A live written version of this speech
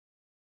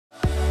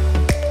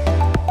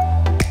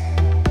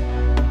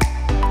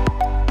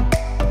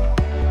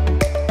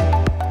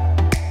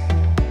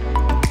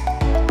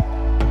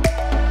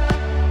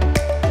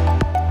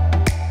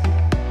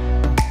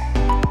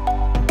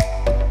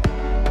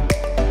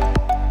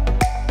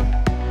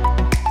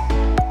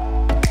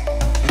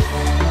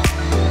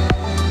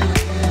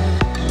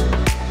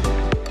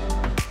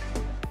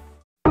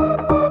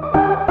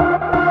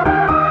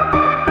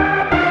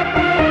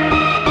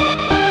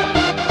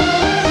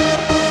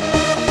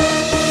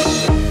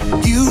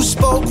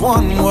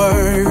one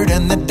word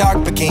and the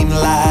dark became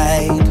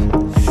light.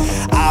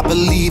 I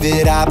believe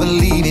it,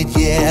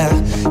 yeah.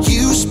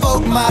 You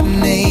spoke my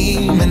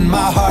name and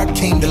my heart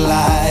came to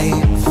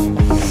life.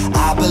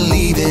 I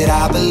believe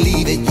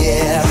it,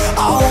 yeah.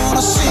 I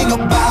wanna sing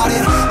about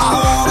it, I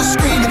wanna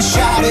scream and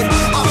shout it.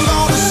 I'm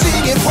gonna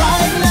sing it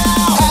right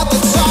now. At the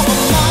top of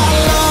my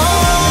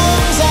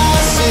lungs I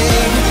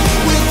sing,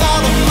 with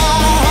all of my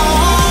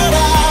heart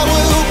I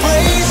will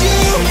praise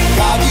you.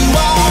 God, you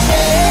are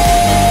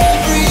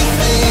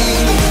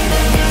everything.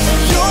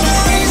 You're the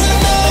reason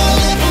I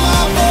lift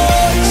my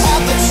voice.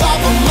 At the top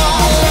of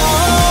my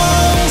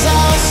lungs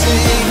I'll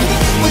sing,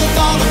 with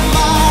all of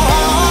my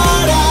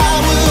heart I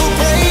will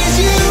praise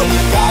you.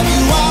 God,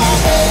 you are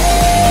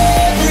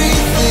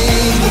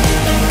everything.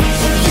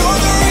 You're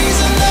the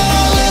reason I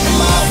lift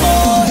my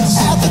voice.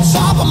 At the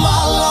top of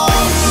my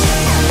lungs.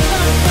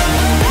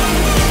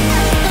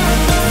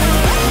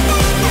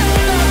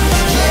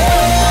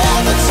 Yeah,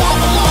 at the top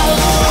of my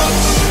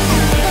lungs.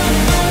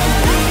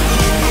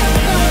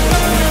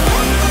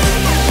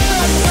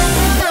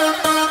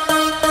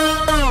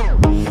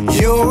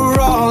 You're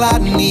all I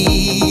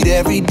need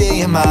every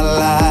day in my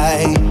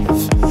life.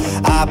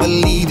 I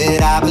believe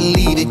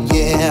it,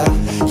 yeah.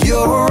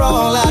 You're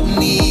all I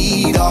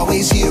need,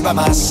 always here by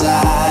my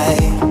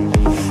side.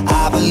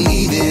 I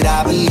believe it,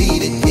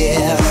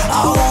 yeah.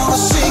 I wanna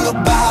sing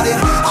about it,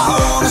 I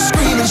wanna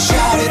scream and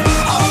shout it.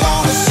 I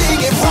wanna sing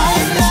it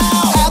right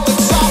now. At the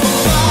top of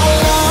my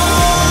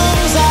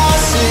lungs I'll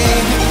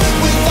sing,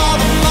 with all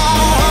of my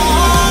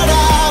heart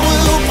I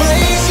will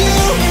praise you.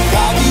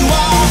 God, you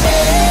are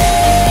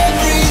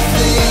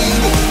everything.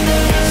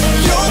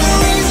 You're the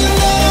reason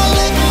I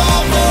lift my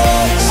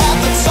voice. At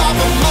the top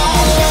of my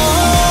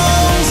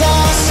lungs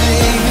I'll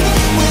sing,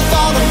 with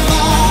all of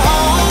my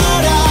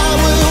heart I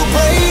will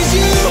praise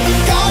you.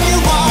 God, you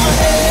are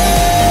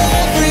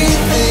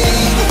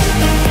everything.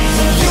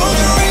 You're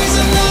the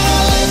reason I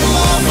lift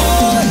my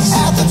voice.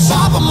 At the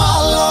top of my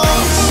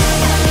lungs.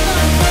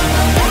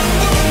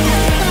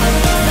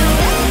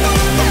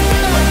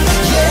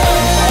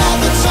 Yeah, at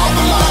the top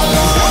of my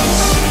lungs.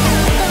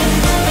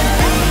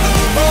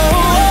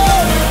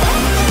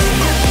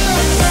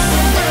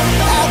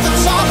 At the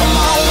top of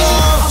my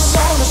lungs.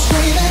 I'm gonna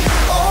scream it,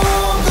 oh,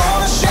 I'm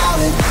gonna shout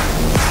it.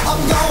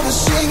 I'm gonna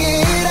sing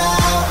it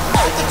out.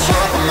 At the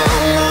top of my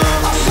lungs.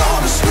 I'm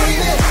gonna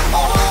scream it, oh,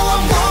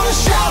 I'm gonna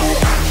shout it.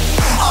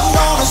 I'm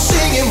gonna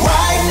sing it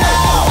right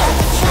now.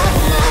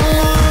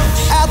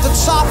 At the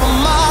top of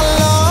my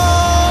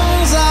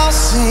lungs I'll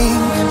sing,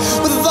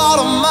 with all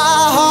of my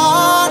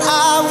heart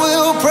I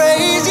will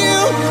praise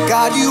you.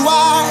 God, you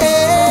are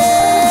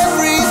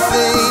everything.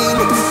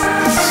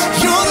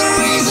 You're the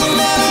reason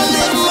that I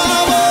lift my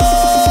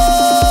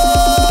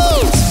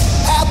voice.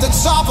 At the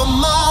top of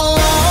my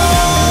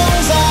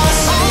lungs I'll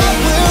sing,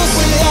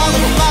 with all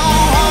of my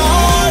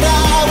heart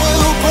I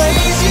will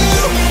praise you.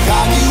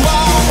 God, you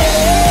are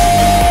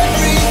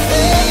everything.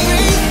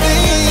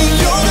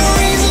 You're the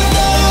reason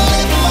that I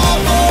lift my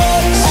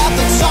voice. At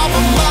the top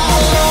of my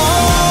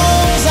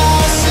lungs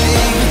I'll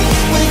sing,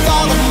 with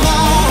all of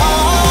my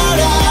heart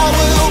I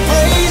will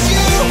praise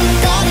you.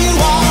 God, you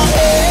are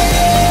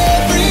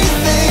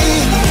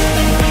everything.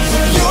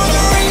 You're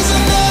the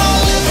reason that I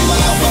lift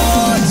my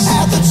voice.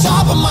 At the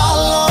top of my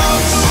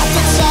lungs. At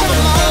the top of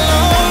my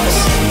lungs.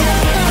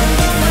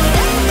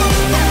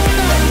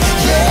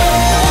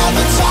 Yeah, at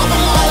the top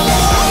of my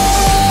lungs.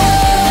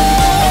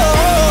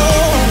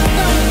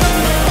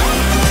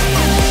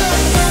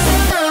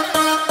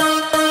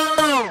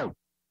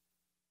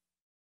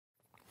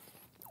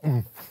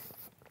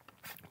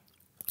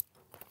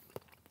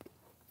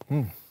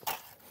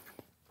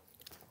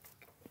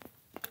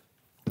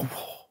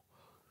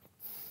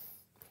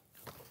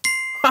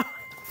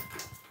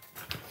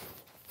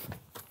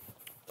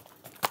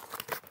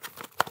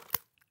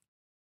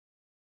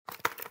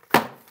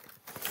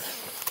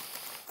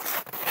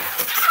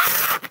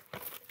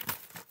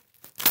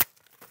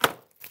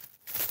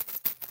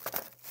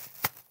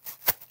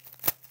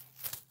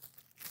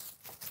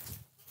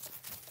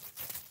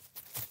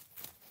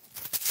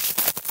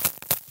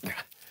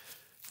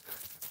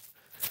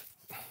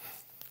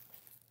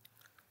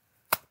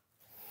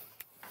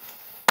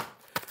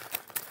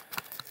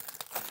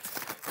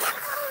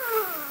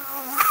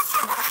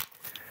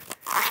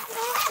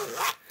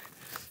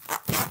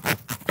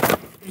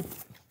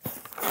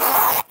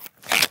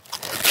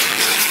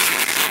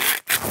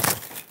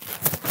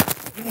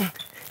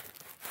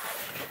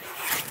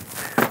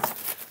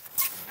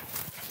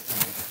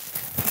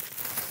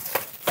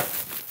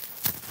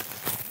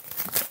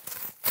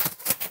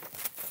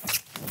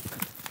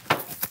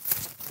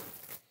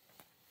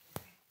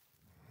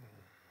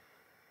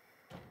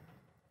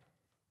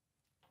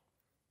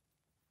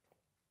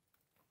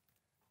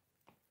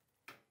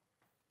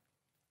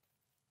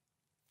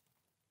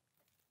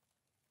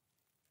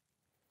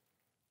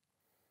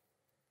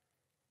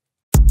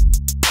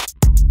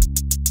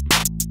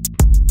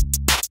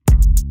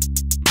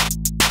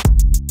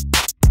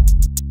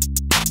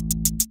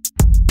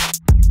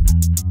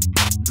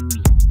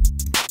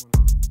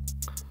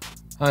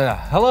 Oh yeah.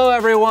 Hello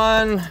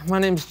everyone. My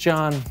name's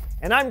John.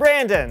 And I'm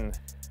Brandon.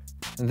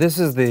 This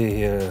is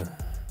the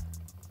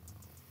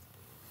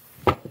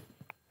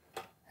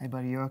Hey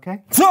buddy, you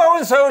okay?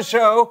 so-and-so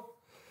show.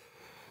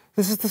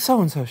 This is the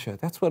so-and-so show.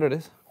 That's what it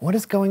is. What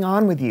is going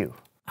on with you?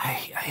 I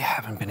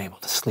haven't been able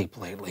to sleep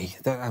lately.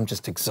 I'm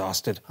just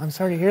exhausted. I'm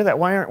sorry to hear that.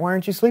 Why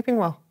aren't you sleeping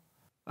well?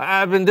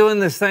 I've been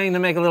doing this thing to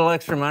make a little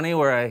extra money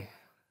where I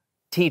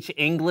teach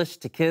English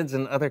to kids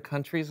in other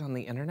countries on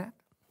the internet.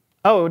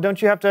 Oh,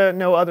 don't you have to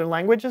know other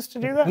languages to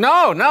do that?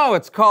 No,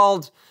 it's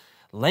called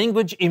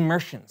language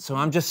immersion. So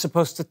I'm just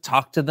supposed to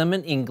talk to them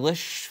in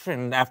English,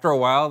 and after a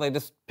while, they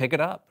just pick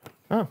it up.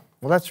 Oh,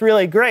 well, that's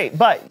really great,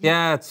 but...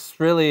 Yeah, it's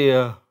really,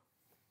 it's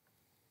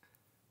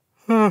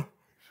really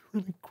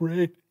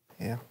great.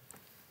 Yeah.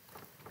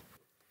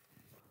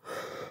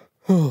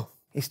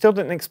 He still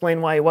didn't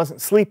explain why he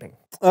wasn't sleeping.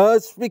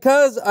 It's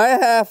because I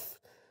have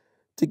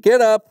to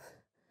get up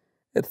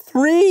at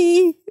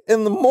 3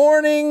 in the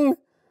morning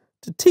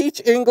to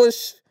teach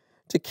English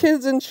to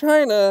kids in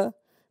China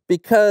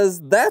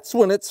because that's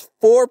when it's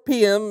 4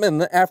 p.m. in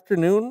the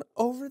afternoon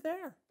over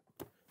there.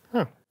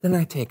 Huh. Then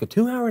I take a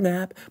 2-hour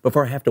nap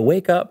before I have to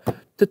wake up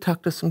to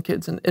talk to some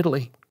kids in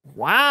Italy.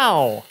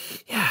 Wow.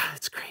 Yeah,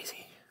 it's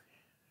crazy.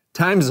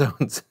 Time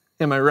zones,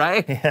 am I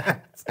right? Yeah.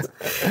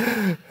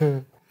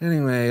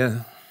 Anyway,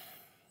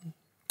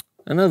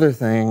 another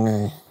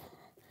thing.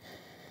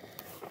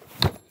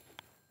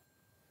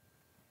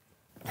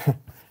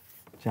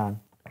 John.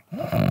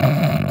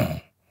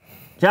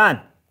 John.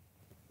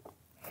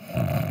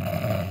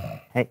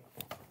 Hey,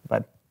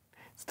 bud.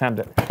 It's time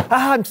to...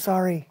 Ah, I'm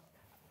sorry.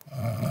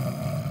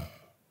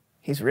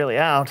 He's really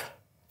out.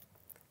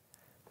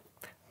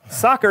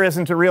 Soccer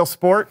isn't a real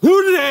sport.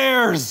 Who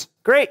dares?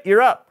 Great,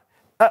 you're up.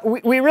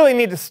 We really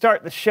need to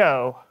start the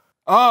show.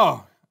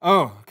 Oh,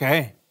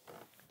 okay.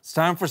 It's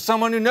time for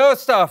someone who knows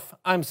stuff.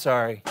 I'm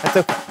sorry. That's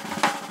okay.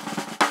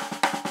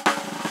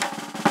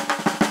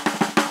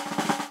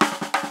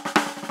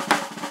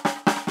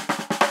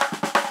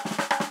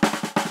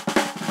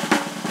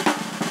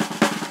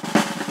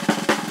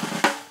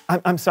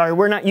 I'm sorry,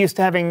 we're not used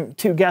to having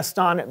 2 guests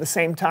on at the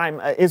same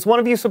time. Is one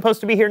of you supposed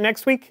to be here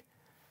next week?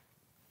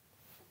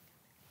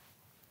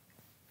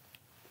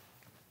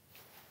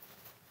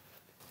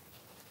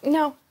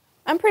 No,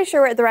 I'm pretty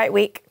sure we're at the right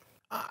week.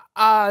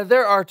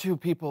 There are 2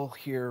 people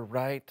here,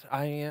 right?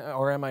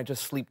 Or am I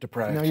just sleep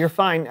deprived? No, you're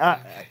fine.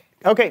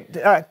 Okay,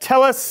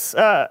 tell us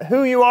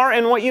who you are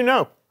and what you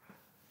know.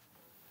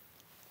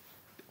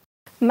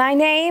 My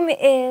name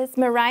is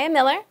Mariah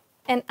Miller,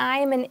 and I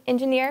am an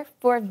engineer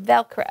for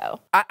Velcro.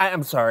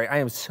 I'm sorry, I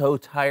am so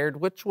tired.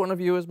 Which one of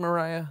you is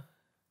Mariah?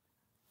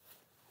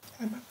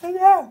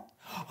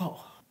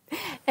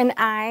 And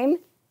I'm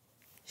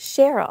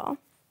Cheryl,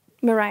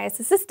 Mariah's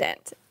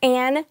assistant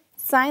and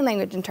sign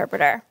language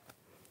interpreter.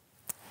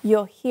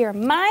 You'll hear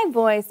my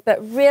voice, but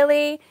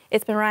really,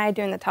 it's Mariah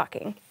doing the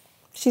talking.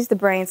 She's the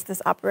brains of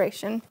this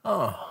operation.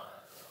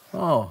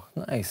 Oh,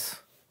 nice.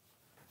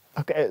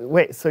 Okay,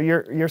 wait, so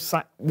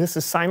this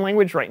is sign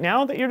language right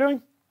now that you're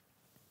doing?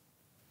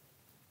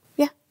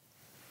 Yeah.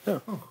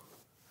 Oh.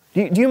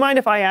 Do you mind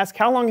if I ask,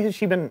 how long has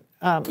she been...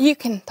 You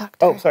can talk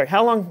to her. Oh, sorry,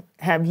 how long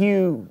have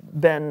you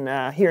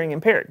been hearing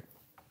impaired?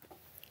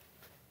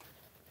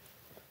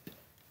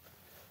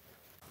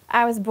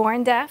 I was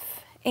born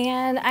deaf,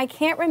 and I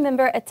can't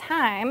remember a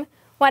time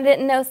when I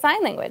didn't know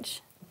sign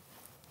language.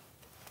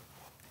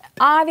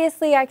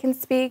 Obviously, I can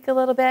speak a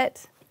little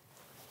bit,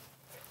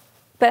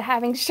 but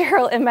having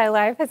Cheryl in my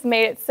life has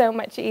made it so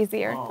much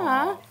easier.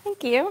 Aw,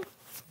 thank you.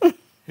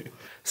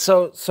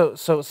 So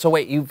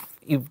wait,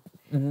 you've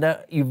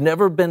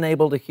never been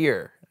able to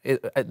hear.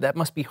 That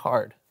must be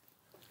hard.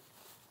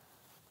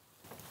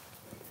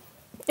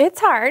 It's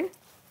hard,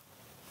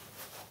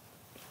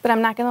 but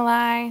I'm not gonna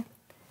lie.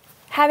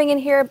 Having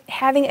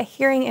a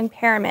hearing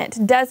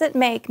impairment doesn't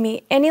make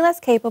me any less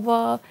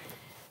capable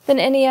than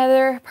any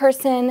other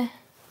person.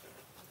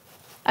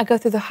 I go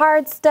through the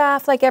hard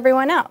stuff like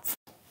everyone else.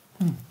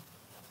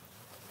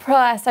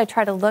 Plus, I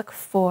try to look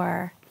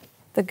for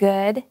the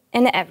good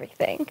in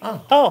everything.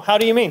 Oh, how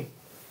do you mean?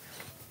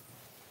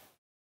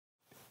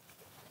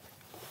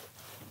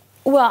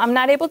 Well, I'm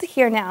not able to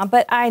hear now,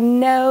 but I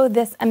know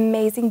this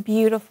amazing,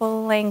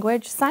 beautiful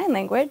language, sign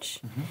language,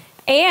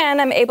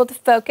 and I'm able to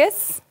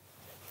focus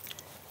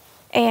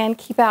and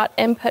keep out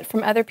input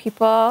from other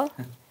people.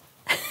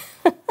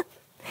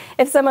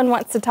 If someone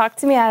wants to talk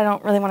to me, I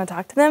don't really want to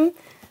talk to them,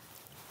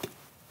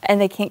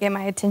 and they can't get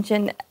my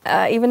attention,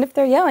 even if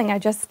they're yelling, I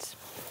just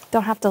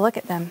don't have to look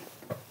at them.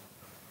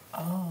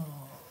 Oh.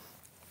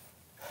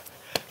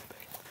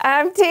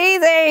 I'm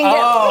teasing.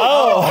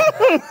 Oh.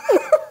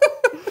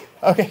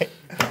 Okay.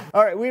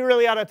 All right, we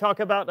really ought to talk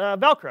about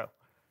Velcro.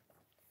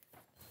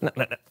 No.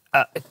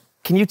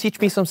 Can you teach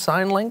me some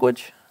sign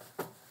language?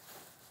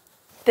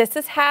 This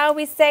is how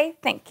we say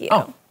thank you.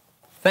 Oh,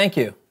 thank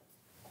you.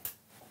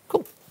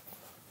 Cool.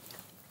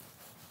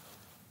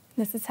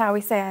 This is how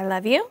we say I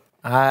love you.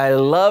 I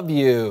love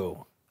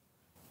you.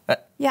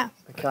 Yeah.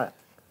 Okay.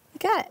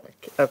 Got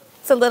it.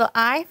 It's a little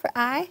I for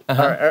I.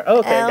 Okay,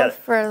 L got it.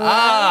 for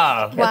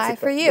love. Y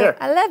for you.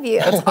 There. I love you.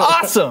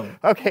 Awesome.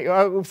 Okay,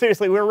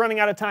 seriously, we're running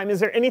out of time. Is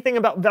there anything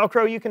about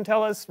Velcro you can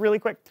tell us really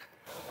quick?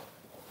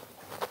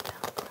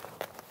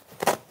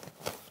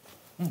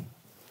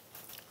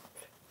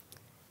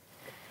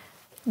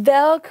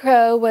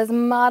 Velcro was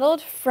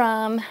modeled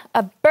from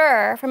a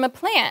burr from a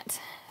plant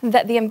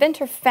that the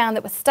inventor found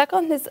that was stuck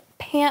on his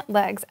pant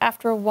legs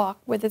after a walk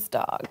with his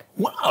dog.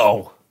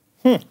 Wow.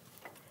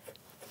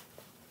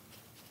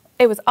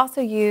 It was also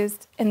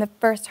used in the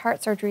first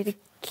heart surgery to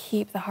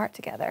keep the heart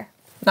together.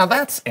 Now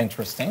that's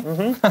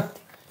interesting.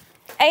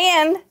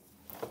 And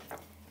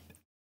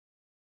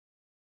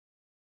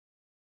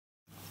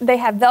they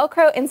have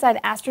Velcro inside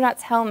the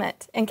astronaut's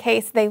helmet in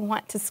case they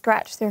want to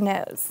scratch their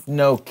nose.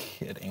 No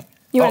kidding.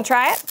 You want to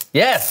try it?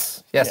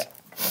 Yes. Yes.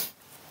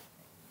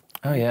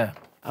 Oh, yeah.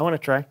 I want to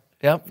try.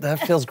 Yep,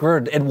 that feels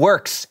good. It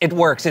works. It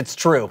works. It's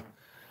true.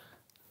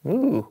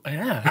 Ooh.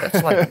 Yeah,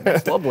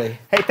 that's lovely.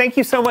 Hey, thank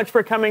you so much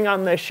for coming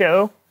on the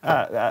show,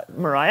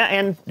 Mariah,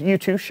 and you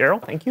too, Cheryl.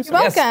 Thank you so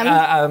You're much.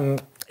 welcome.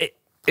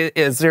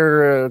 Is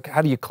there,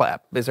 how do you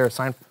clap? Is there a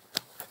sign?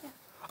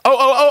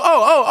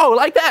 Oh,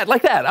 like that.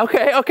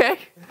 Okay.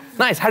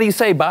 Nice. How do you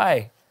say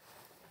bye?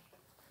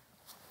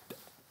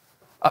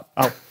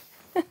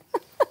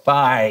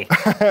 Bye.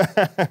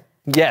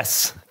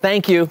 Yes.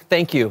 Thank you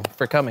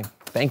for coming.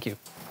 Thank you.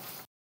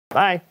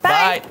 Bye.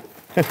 Bye.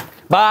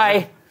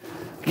 Bye.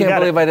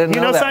 Can't believe I didn't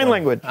know that. You know sign one.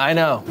 language. I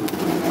know.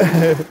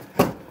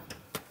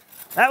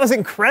 That was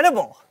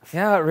incredible.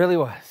 Yeah, it really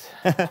was.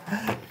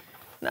 Now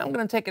I'm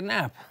going to take a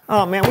nap.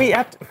 Oh, man, we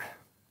have to...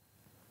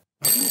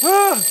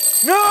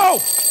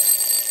 No!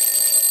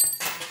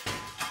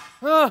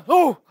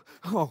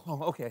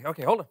 Okay,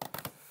 hold on.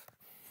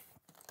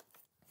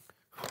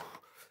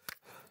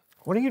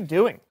 What are you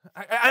doing?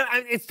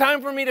 It's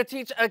time for me to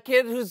teach a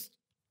kid who's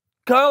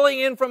calling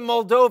in from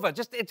Moldova.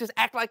 Just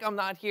act like I'm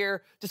not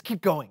here. Just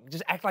keep going.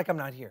 Just act like I'm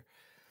not here.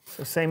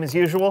 The same as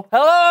usual?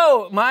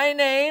 Hello, my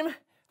name,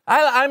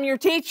 I'm your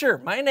teacher.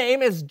 My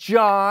name is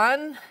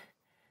John.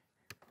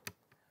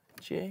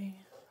 J.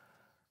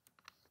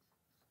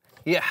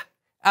 Yeah.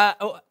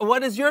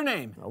 What is your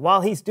name?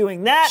 While he's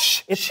doing that...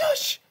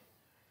 Shush.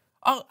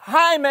 Oh,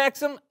 hi,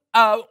 Maxim.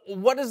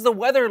 What is the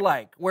weather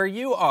like where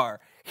you are?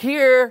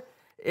 Here,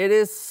 it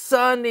is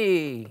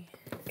sunny.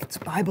 It's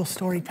Bible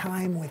story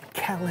time with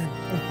Kellen.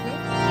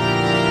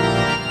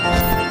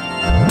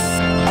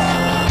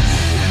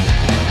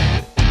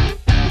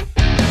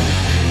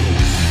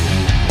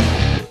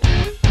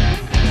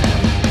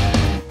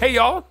 Hey,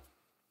 y'all.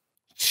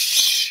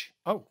 Shh.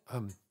 Oh,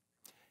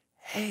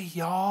 hey,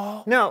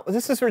 y'all. No,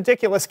 this is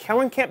ridiculous.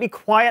 Kellen can't be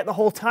quiet the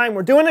whole time.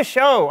 We're doing a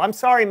show. I'm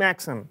sorry,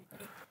 Maxim.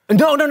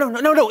 No,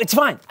 it's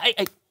fine.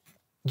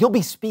 You'll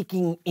be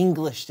speaking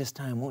English this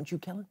time, won't you,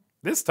 Kellen?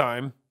 This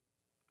time,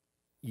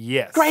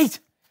 yes. Great.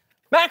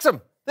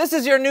 Maxim, this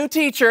is your new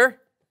teacher,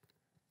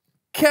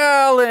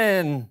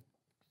 Kellen.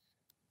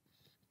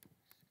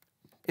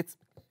 It's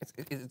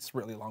a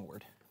really long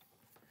word.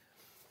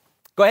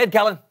 Go ahead,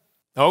 Kellen.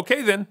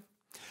 Okay, then.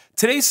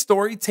 Today's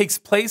story takes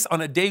place on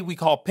a day we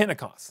call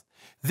Pentecost.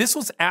 This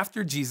was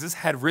after Jesus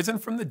had risen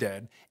from the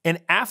dead and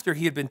after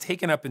he had been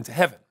taken up into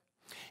heaven.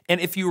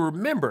 And if you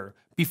remember,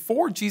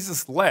 before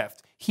Jesus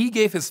left, he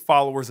gave his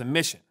followers a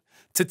mission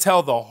to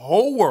tell the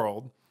whole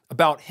world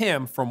about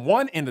him from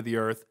one end of the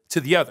earth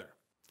to the other.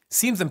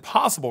 Seems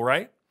impossible,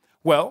 right?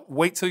 Well,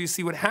 wait till you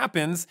see what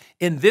happens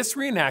in this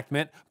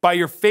reenactment by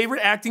your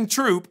favorite acting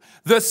troupe,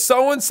 the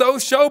So-and-So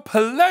Show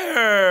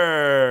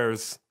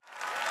Players.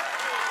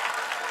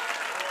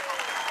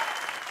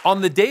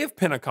 On the day of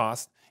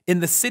Pentecost, in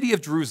the city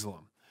of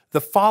Jerusalem,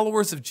 the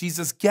followers of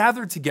Jesus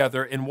gathered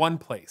together in one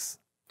place.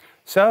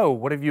 So,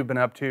 what have you been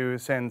up to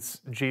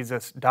since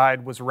Jesus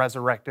died, was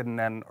resurrected, and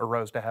then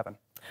arose to heaven?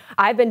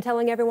 I've been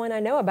telling everyone I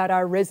know about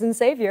our risen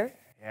Savior.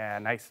 Yeah,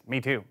 nice. Me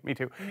too.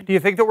 Do you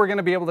think that we're going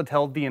to be able to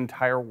tell the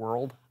entire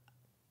world?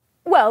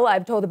 Well,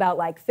 I've told about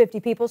like 50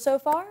 people so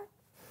far.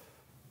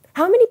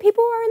 How many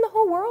people are in the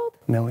whole world?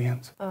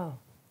 Millions. Oh.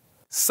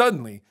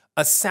 Suddenly,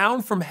 a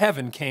sound from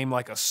heaven came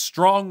like a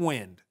strong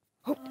wind.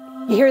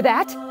 You hear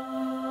that?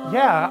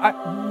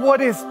 Yeah, what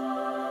is...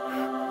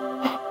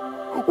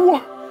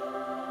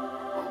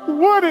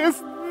 What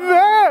is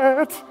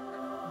that?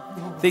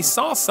 They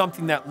saw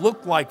something that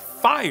looked like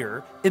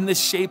fire in the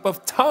shape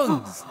of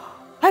tongues.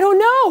 I don't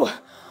know.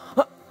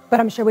 But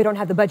I'm sure we don't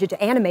have the budget to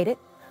animate it.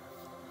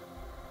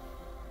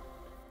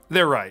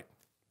 They're right.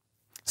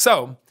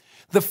 So,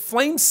 the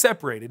flames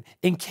separated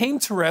and came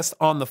to rest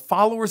on the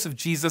followers of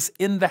Jesus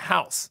in the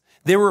house.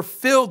 They were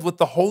filled with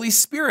the Holy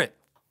Spirit.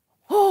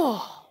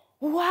 Oh,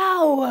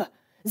 wow.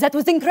 That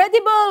was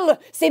incredible.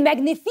 C'est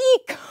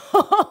magnifique.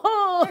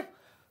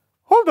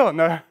 Hold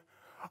on.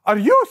 Are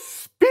you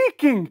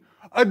speaking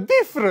a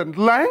different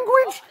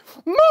language?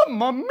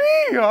 Mamma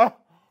mia!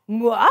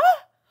 What?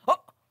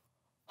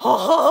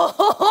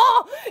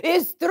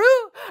 It's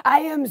true. I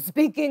am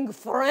speaking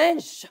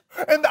French.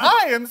 And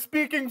I am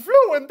speaking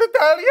fluent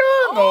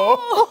Italiano.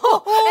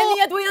 And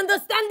yet we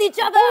understand each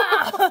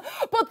other.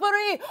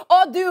 Potpourri,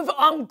 hors d'oeuvre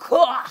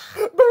encore.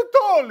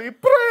 Bertoli,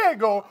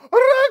 prego,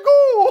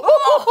 ragu.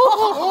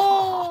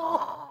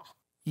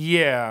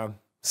 Yeah.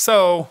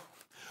 So,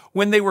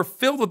 when they were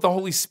filled with the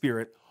Holy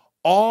Spirit,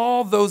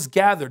 all those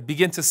gathered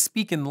began to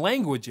speak in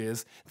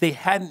languages they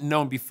hadn't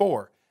known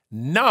before,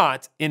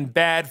 not in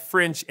bad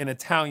French and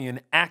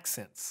Italian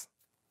accents.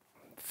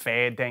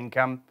 Fair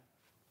dinkum.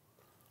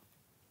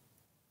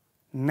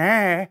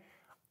 Nah,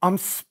 I'm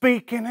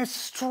speaking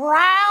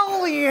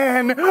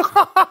Australian.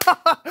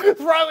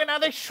 Throw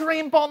another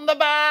shrimp on the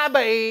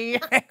barbie.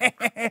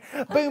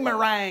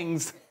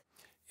 Boomerangs.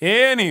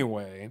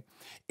 Anyway,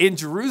 in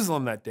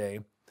Jerusalem that day,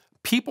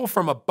 people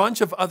from a bunch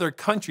of other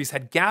countries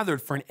had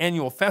gathered for an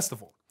annual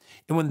festival.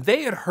 And when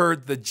they had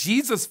heard the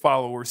Jesus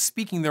followers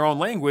speaking their own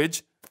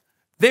language,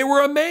 they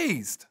were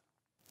amazed.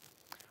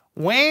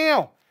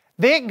 Wow,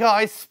 that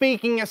guy's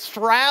speaking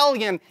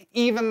Australian,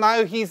 even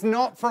though he's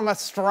not from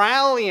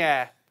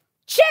Australia.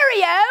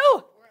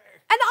 Cheerio!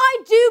 And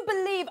I do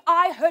believe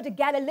I heard a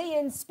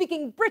Galilean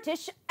speaking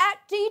British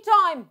at tea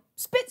time.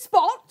 Spit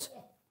spot.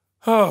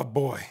 Oh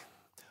boy.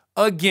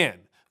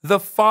 Again, the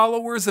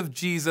followers of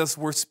Jesus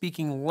were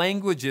speaking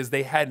languages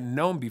they hadn't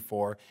known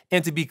before,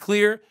 and to be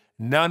clear,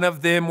 none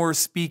of them were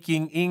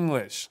speaking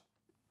English.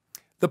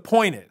 The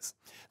point is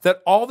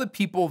that all the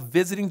people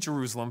visiting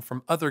Jerusalem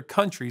from other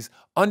countries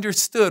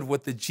understood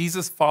what the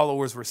Jesus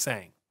followers were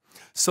saying.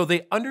 So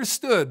they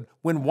understood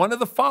when one of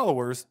the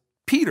followers,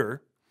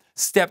 Peter,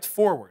 stepped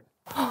forward.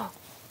 What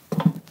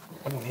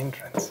an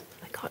entrance.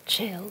 I got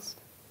chills.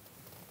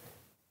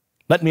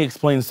 Let me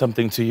explain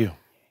something to you.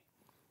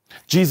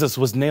 Jesus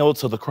was nailed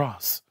to the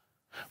cross,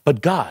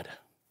 but God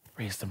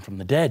raised him from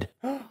the dead.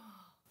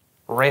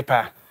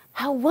 Ripper.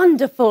 How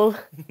wonderful.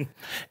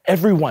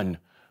 Everyone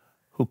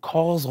who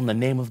calls on the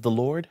name of the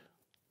Lord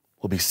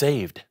will be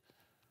saved.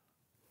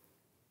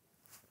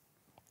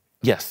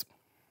 Yes.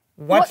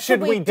 What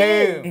should we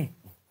do?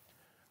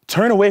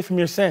 Turn away from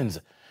your sins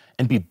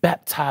and be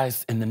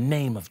baptized in the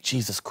name of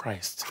Jesus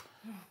Christ.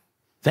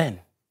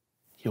 Then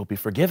you'll be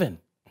forgiven.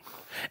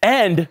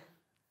 And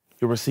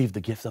you'll receive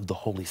the gift of the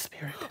Holy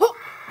Spirit.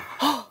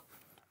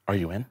 Are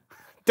you in?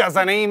 Does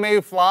an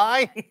emu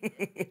fly?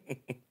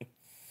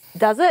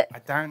 Does it? I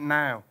don't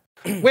know.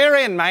 We're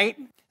in, mate.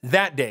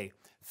 That day,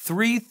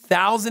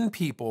 3,000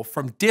 people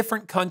from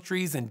different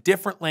countries and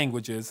different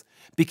languages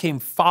became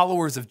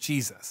followers of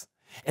Jesus.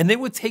 And they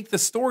would take the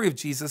story of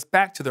Jesus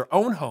back to their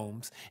own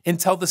homes and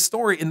tell the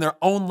story in their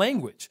own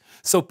language.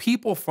 So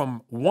people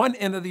from one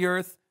end of the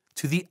earth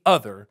to the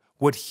other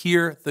would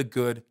hear the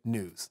good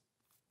news.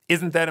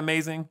 Isn't that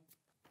amazing?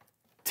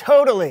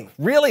 Totally.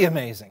 Really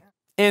amazing.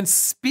 And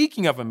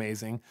speaking of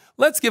amazing,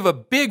 let's give a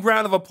big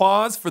round of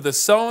applause for the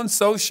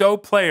So-and-So Show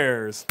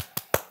players.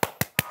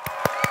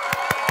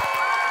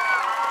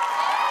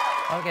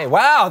 Okay,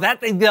 wow,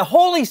 the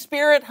Holy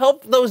Spirit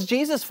helped those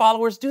Jesus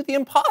followers do the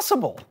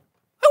impossible.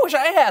 I wish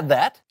I had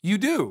that. You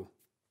do.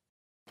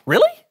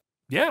 Really?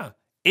 Yeah.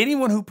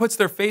 Anyone who puts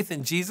their faith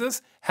in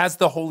Jesus has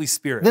the Holy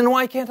Spirit. Then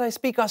why can't I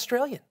speak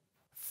Australian?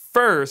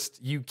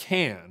 First, you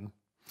can.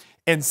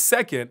 And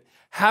second,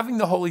 having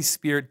the Holy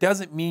Spirit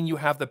doesn't mean you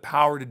have the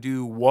power to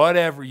do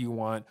whatever you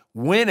want,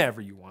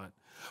 whenever you want.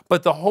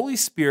 But the Holy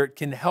Spirit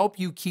can help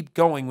you keep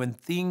going when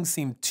things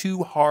seem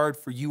too hard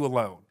for you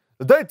alone.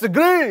 That's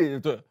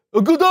great.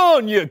 Good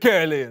on you,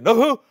 Kellen.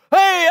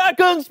 Hey, I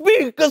can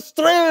speak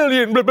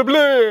Australian, blah, blah,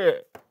 blah.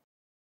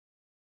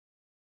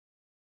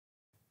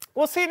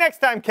 We'll see you next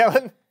time,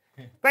 Kellen.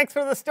 Thanks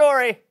for the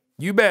story.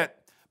 You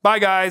bet. Bye,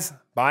 guys.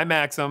 Bye,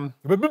 Maxim.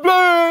 Blah, blah,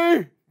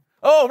 blah.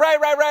 Oh,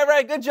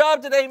 right. Good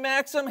job today,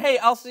 Maxim. Hey,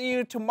 I'll see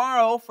you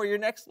tomorrow for your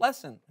next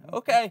lesson.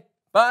 Okay,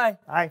 bye.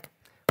 Hi.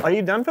 Are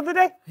you done for the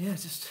day? Yeah,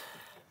 just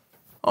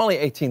only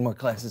 18 more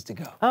classes to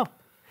go. Oh.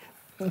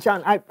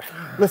 John,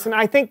 listen,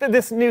 I think that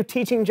this new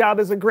teaching job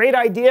is a great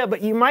idea,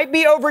 but you might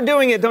be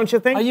overdoing it, don't you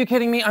think? Are you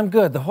kidding me? I'm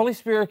good. The Holy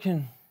Spirit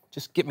can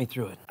just get me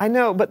through it. I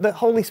know, but the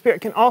Holy Spirit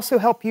can also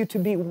help you to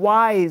be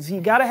wise.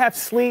 You gotta have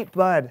sleep,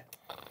 bud.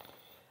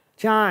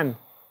 John.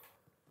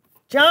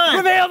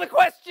 Prevail the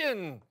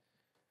question!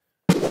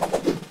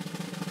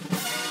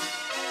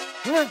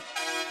 The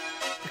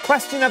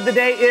question of the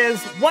day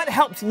is, what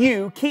helps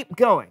you keep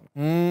going?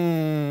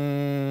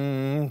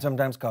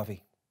 Sometimes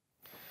coffee.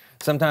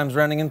 Sometimes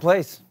running in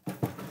place.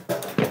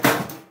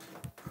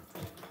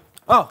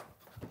 Oh,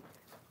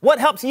 what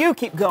helps you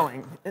keep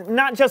going?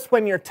 Not just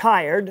when you're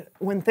tired,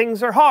 when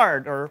things are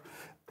hard, or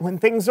when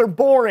things are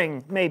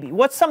boring, maybe.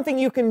 What's something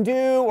you can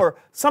do or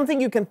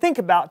something you can think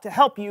about to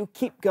help you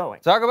keep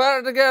going? Talk about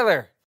it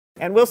together.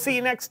 And we'll see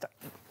you next time.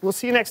 We'll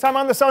see you next time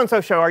on the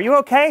So-and-So Show. Are you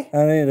okay?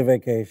 I need a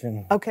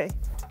vacation. Okay.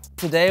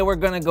 Today we're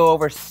going to go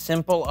over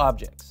simple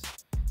objects.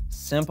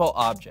 Simple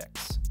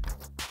objects.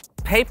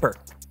 Paper.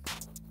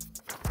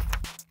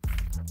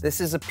 This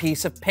is a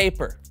piece of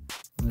paper.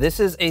 This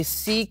is a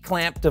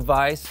C-clamp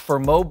device for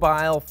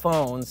mobile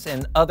phones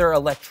and other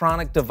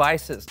electronic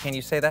devices. Can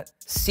you say that?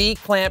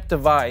 C-clamp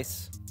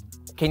device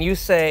Can you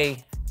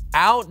say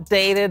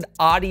outdated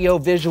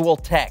audiovisual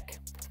tech?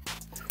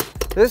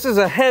 This is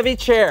a heavy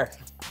chair.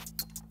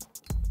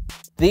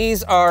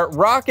 These are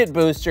rocket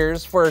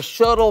boosters for a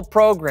shuttle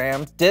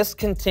program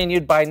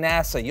discontinued by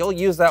NASA. You'll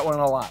use that one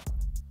a lot.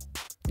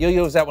 You'll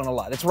use that one a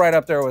lot. It's right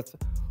up there with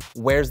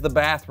where's the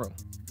bathroom?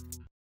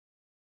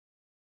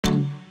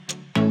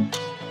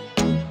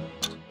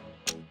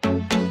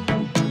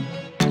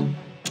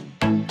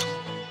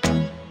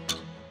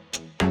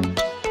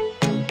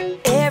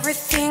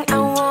 Everything I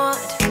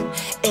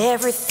want,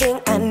 everything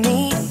I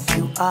need,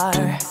 you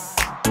are.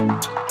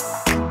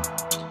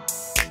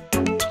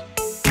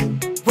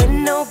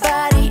 When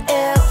nobody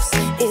else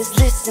is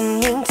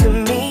listening to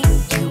me,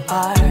 you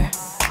are.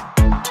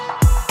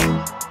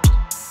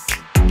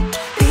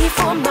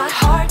 Before my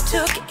heart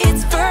took